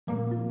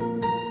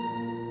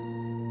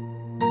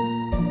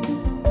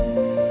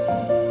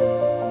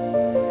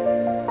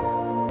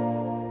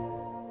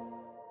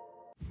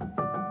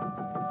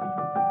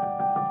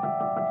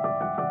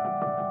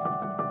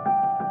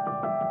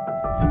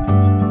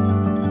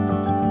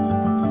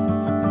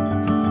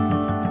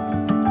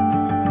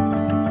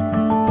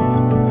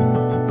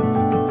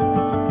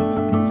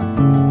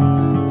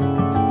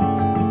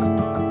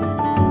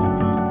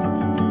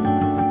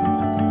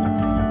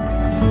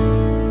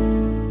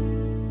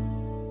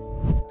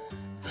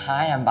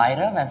Hi, I'm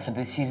Bhairavv, and for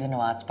this season of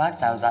Arts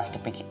Parks, I was asked to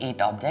pick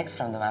 8 objects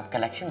from the map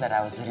collection that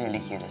I was really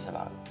curious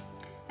about.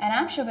 And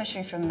I'm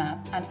Shubhashri from MAP,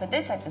 and for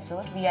this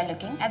episode, we are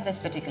looking at this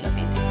particular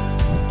painting.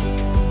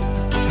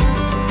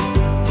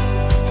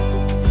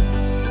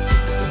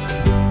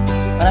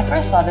 When I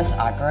first saw this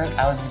artwork,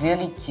 I was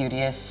really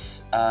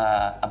curious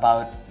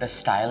about the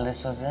style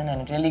this was in,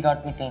 and it really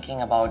got me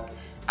thinking about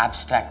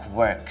abstract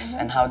works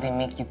and how they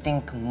make you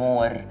think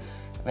more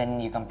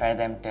when you compare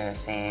them to,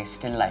 say,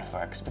 still life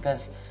works.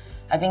 Because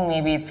I think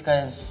maybe it's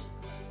because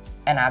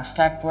an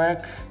abstract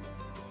work,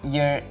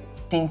 you're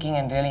thinking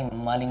and really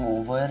mulling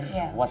over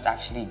what's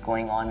actually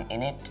going on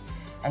in it,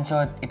 and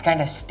so it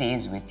kind of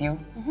stays with you.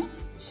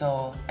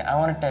 So I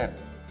wanted to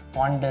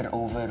ponder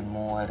over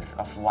more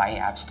of why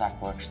abstract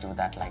works do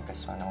that, like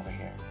this one over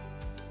here.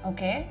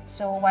 Okay,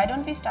 so why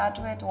don't we start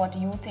with what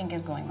you think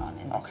is going on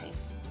in this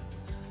piece?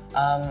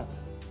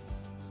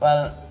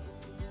 Well,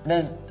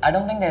 I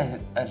don't think there's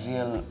a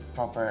real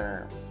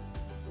proper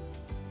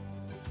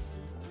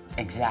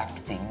exact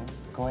thing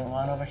going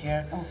on over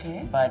here.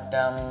 Okay. But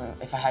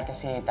if I had to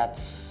say,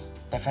 that's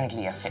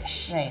definitely a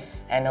fish. Right.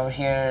 And over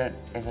here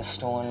is a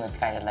stone with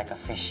kind of like a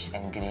fish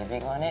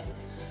engraving on it.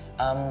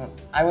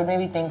 I would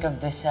maybe think of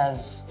this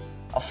as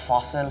a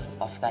fossil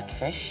of that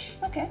fish.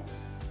 Okay.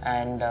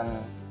 And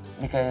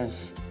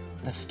because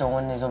the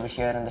stone is over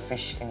here and the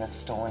fish in the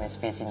stone is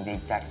facing the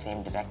exact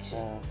same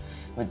direction,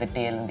 with the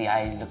tail and the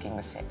eyes looking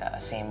the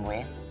same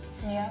way.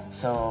 Yeah.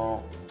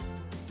 So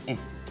it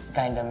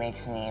kind of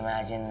makes me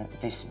imagine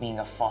this being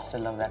a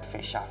fossil of that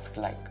fish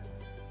after like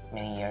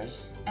many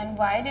years. And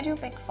why did you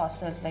pick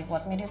fossils? Like,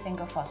 what made you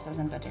think of fossils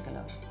in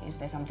particular? Is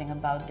there something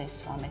about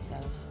this form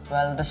itself?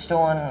 Well, the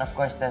stone, of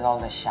course, there's all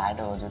the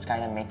shadows, which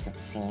kind of makes it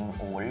seem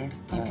old.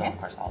 Even though, of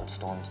course, all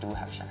stones do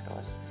have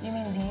shadows. You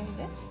mean these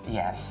bits?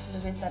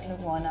 Yes. The bits that look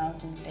worn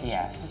out and textured?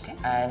 Yes. Okay.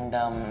 And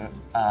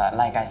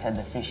like I said,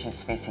 the fish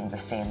is facing the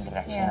same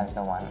direction as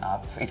the one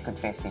up. It could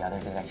face the other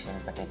direction,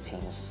 but it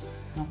seems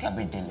a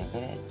bit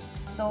deliberate.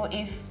 So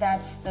if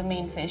that's the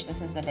main fish,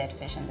 this is the dead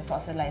fish and the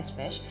fossilized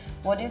fish,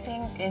 what do you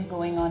think is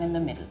going on in the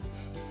middle?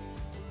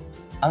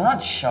 I'm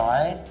not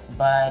sure,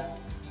 but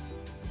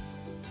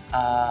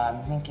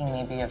I'm thinking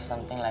maybe of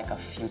something like a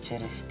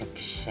futuristic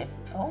ship.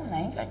 Oh,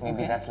 nice. Like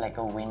maybe that's like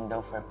a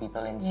window for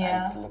people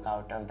inside to look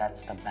out of.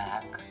 That's the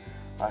back,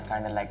 or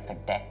kind of like the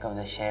deck of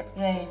the ship.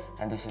 Right.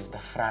 And this is the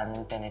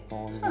front, and it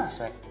moves this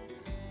way.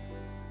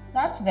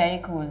 That's very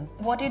cool.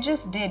 What you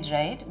just did,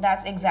 right?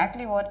 That's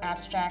exactly what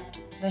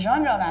the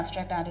genre of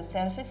abstract art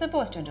itself is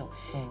supposed to do.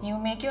 You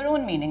make your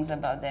own meanings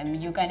about them.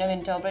 You kind of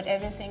interpret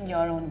everything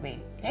your own way,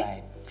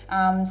 right?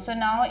 So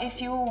now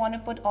if you want to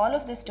put all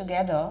of this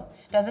together,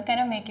 does it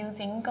kind of make you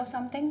think of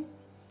something?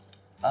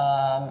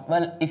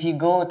 Well, if you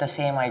go with the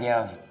same idea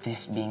of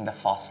this being the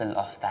fossil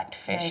of that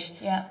fish,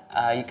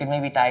 you could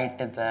maybe tie it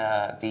to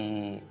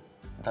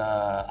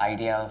the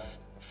idea of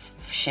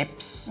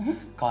ships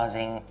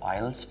causing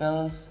oil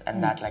spills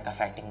and that like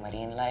affecting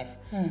marine life.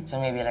 So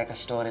maybe like a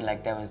story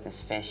like there was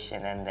this fish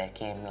and then there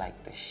came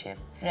like this ship.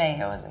 Right.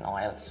 There was an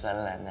oil spill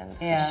and then the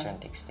fish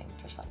went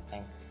extinct or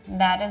something.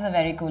 That is a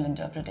very cool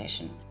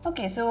interpretation.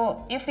 Okay,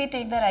 so if we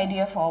take that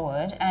idea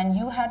forward and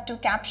you had to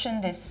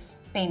caption this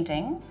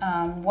painting,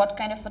 what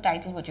kind of a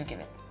title would you give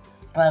it?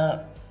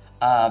 Well,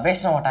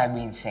 based on what I've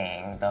been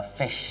saying, the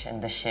fish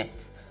and the ship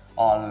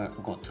all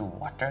go through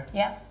water.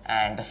 Yeah.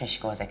 And the fish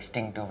goes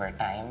extinct over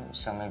time.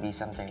 So maybe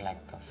something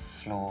like the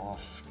flow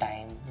of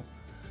time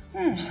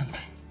or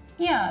something.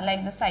 Yeah,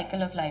 like the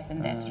cycle of life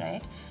and death,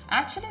 right?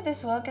 Actually,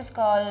 this work is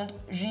called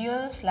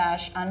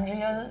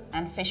Real/Unreal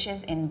and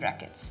Fishes in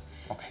Brackets.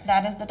 Okay.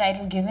 That is the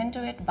title given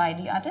to it by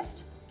the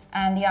artist.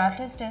 And the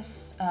artist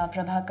is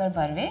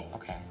Bhairavv.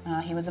 Okay.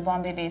 He was a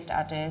Bombay-based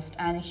artist,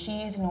 and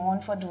he is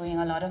known for doing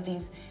a lot of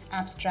these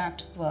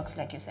abstract works,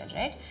 like you said,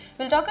 right?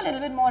 We'll talk a little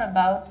bit more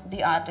about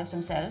the artist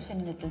himself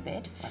in a little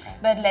bit,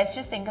 but let's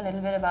just think a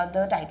little bit about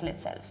the title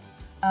itself.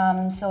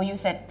 So you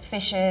said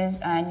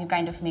fishes, and you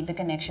kind of make the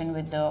connection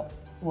with the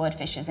word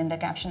fishes in the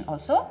caption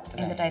also,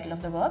 in the title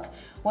of the work.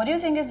 What do you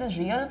think is the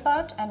real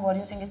part, and what do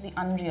you think is the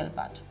unreal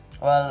part?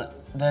 Well,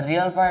 the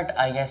real part,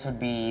 I guess, would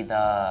be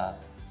the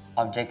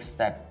objects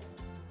that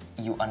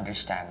you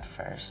understand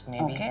first,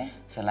 maybe. Okay.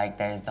 So like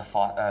there's the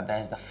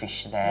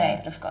fish there,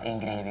 Right, of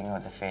course. engraving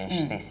of the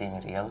fish. They seem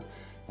real.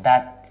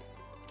 That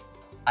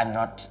I'm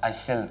not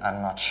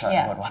sure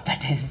about what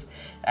that is,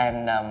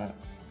 and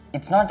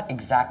it's not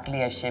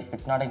exactly a ship.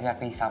 It's not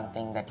exactly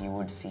something that you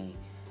would see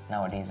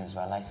nowadays as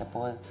well, I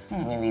suppose. So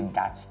maybe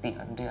that's the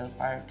unreal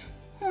part.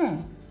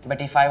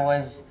 But if I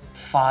was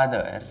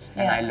farther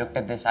and I looked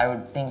at this, I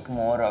would think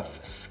more of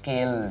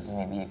scales.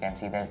 Maybe you can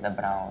see there's the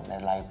brown,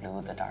 the light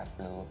blue, the dark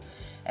blue,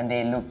 and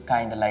they look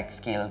kind of like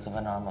scales of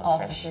a normal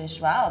fish. Of the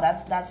fish. Wow,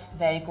 that's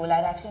very cool.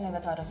 I'd actually never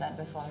thought of that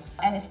before.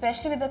 And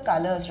especially with the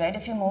colors, right?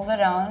 If you move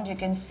around, you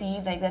can see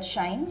like that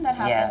shine that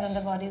happens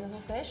in the bodies of a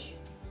fish.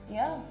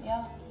 Yeah,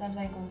 that's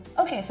very cool.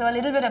 Okay, so a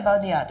little bit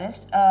about the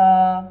artist.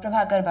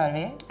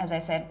 Bhairavv, as I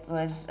said,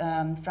 was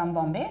from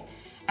Bombay,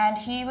 and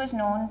he was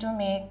known to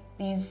make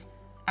these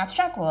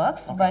abstract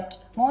works, but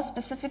more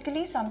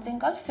specifically something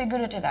called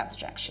figurative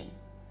abstraction.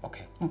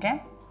 Okay. Okay?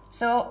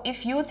 So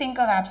if you think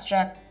of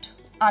abstract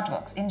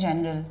artworks in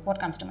general, what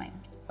comes to mind?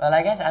 Well,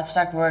 I guess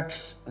abstract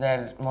works,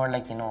 they're more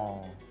like,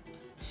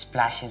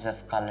 splashes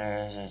of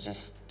colors or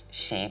just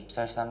shapes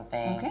or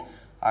something. Okay.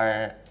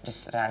 Or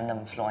just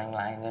random flowing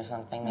lines or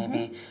something,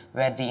 maybe,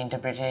 where the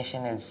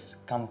interpretation is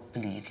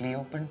completely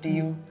open to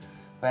you.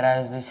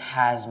 Whereas this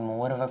has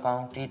more of a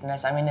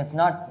concreteness. I mean, it's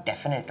not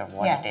definite of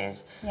what it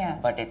is,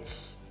 but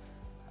it's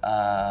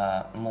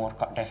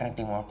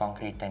definitely more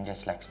concrete than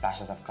just like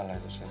splashes of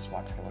colors, which is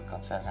what I would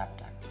consider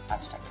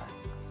abstract art.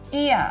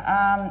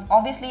 Yeah,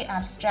 obviously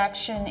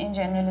abstraction in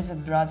general is a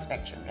broad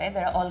spectrum, right?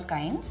 There are all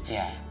kinds.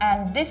 Yeah.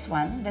 And this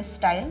one, this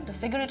style, the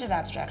figurative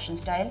abstraction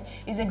style,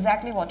 is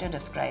exactly what you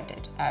described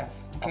it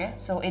as, okay?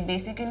 So it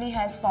basically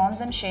has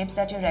forms and shapes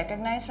that you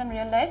recognize from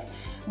real life,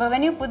 but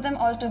when you put them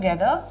all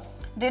together,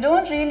 they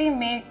don't really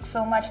make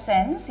so much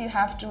sense.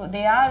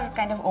 They are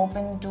kind of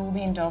open to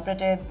be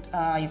interpreted.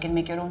 You can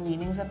make your own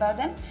meanings about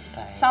them.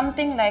 Right.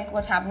 Something like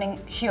what's happening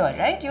here,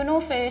 right? You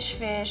know,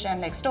 fish and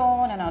like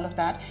stone and all of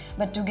that.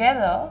 But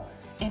together,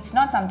 it's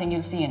not something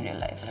you'll see in real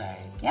life. Right.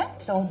 Yeah.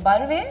 So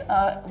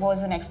Bhairavv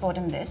was an expert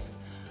in this.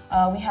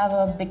 We have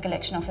a big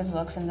collection of his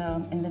works in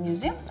the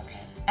museum,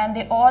 and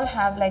they all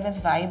have like this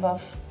vibe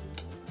of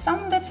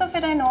some bits of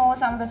it I know,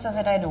 some bits of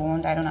it I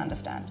don't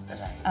understand.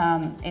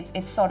 Right.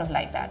 It's sort of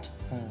like that.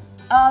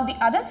 The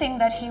other thing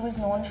that he was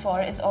known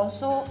for is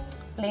also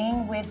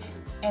playing with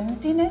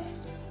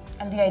emptiness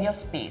and the idea of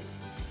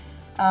space.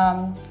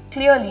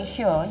 Clearly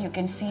here you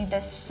can see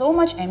there's so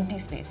much empty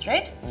space,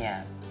 right?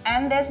 Yeah.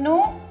 And there's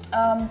no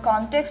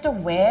context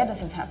of where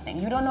this is happening.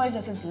 You don't know if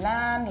this is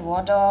land,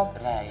 water,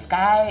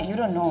 sky, you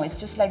don't know. It's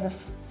just like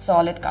this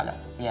solid color.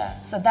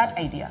 Yeah. So that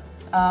idea.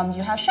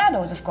 You have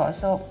shadows, of course,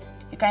 so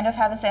you kind of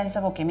have a sense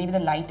of, okay, maybe the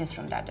light is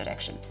from that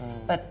direction.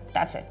 But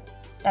that's it.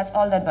 That's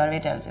all that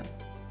Bhairavv tells you.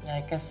 Yeah,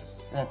 I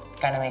guess that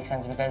kind of makes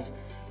sense because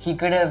he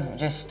could have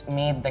just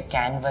made the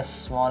canvas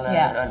smaller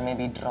or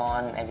maybe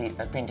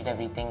painted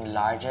everything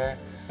larger.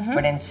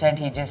 But instead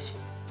he just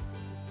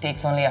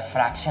takes only a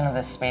fraction of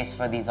the space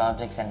for these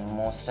objects and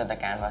most of the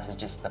canvas is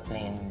just the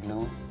plain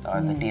blue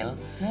or the teal.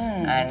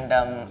 And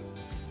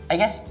I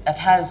guess that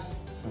has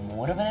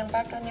more of an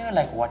impact on you,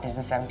 like what is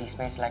this empty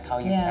space, like how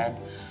you said,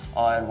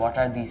 or what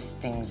are these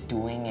things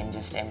doing in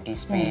just empty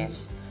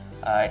space.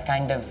 It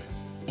kind of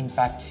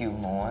impacts you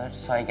more.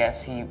 So I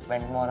guess he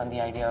went more on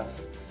the idea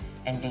of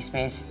empty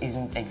space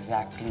isn't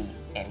exactly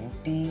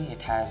empty,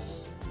 it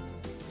has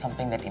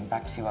something that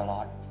impacts you a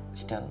lot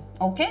still.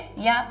 Okay,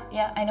 yeah,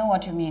 I know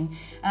what you mean.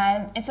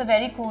 And it's a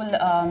very cool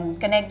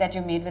connect that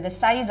you made with the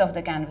size of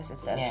the canvas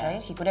itself,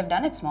 right? He could have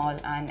done it small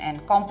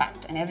and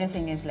compact and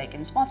everything is like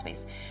in small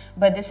space.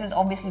 But this is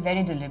obviously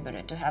very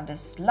deliberate to have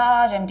this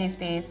large empty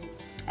space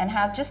and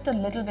have just a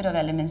little bit of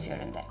elements here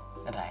and there.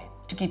 Right.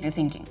 To keep you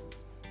thinking.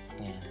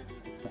 Yeah.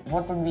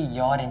 What would be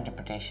your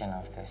interpretation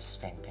of this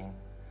painting?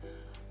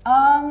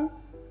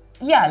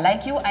 Yeah,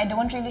 like you, I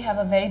don't really have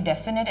a very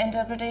definite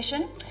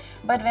interpretation.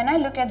 But when I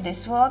look at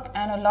this work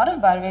and a lot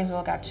of Bhairavv's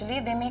work actually,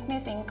 they make me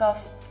think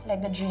of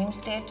like the dream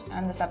state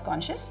and the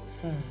subconscious.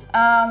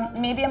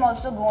 Maybe I'm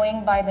also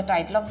going by the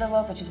title of the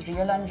work, which is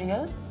Real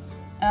Unreal.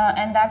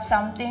 And that's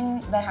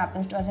something that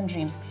happens to us in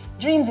dreams.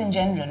 Dreams in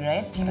general,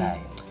 right?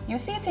 You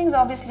see things,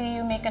 obviously,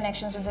 you make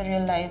connections with the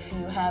real life.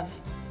 You have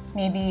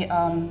maybe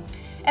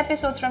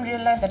episodes from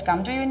real life that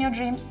come to you in your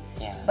dreams.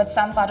 But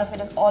some part of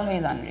it is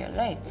always unreal,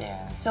 right?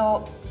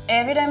 So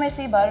every time I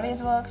see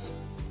Bhairavv's works,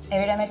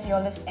 every time I see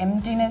all this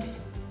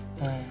emptiness,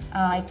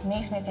 it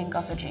makes me think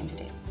of the dream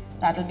state.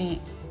 That'll be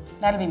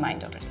my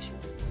interpretation.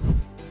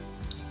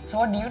 So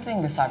what do you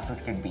think this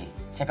artwork could be?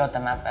 Check out the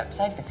MAP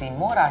website to see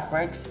more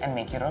artworks and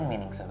make your own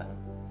meanings of them.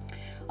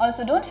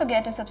 Also, don't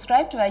forget to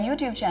subscribe to our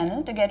YouTube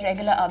channel to get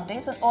regular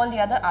updates on all the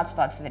other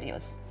ArtSparks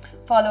videos.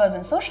 Follow us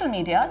on social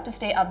media to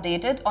stay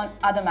updated on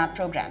other MAP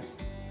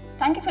programs.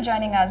 Thank you for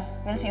joining us.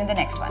 We'll see you in the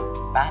next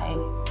one.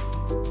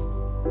 Bye.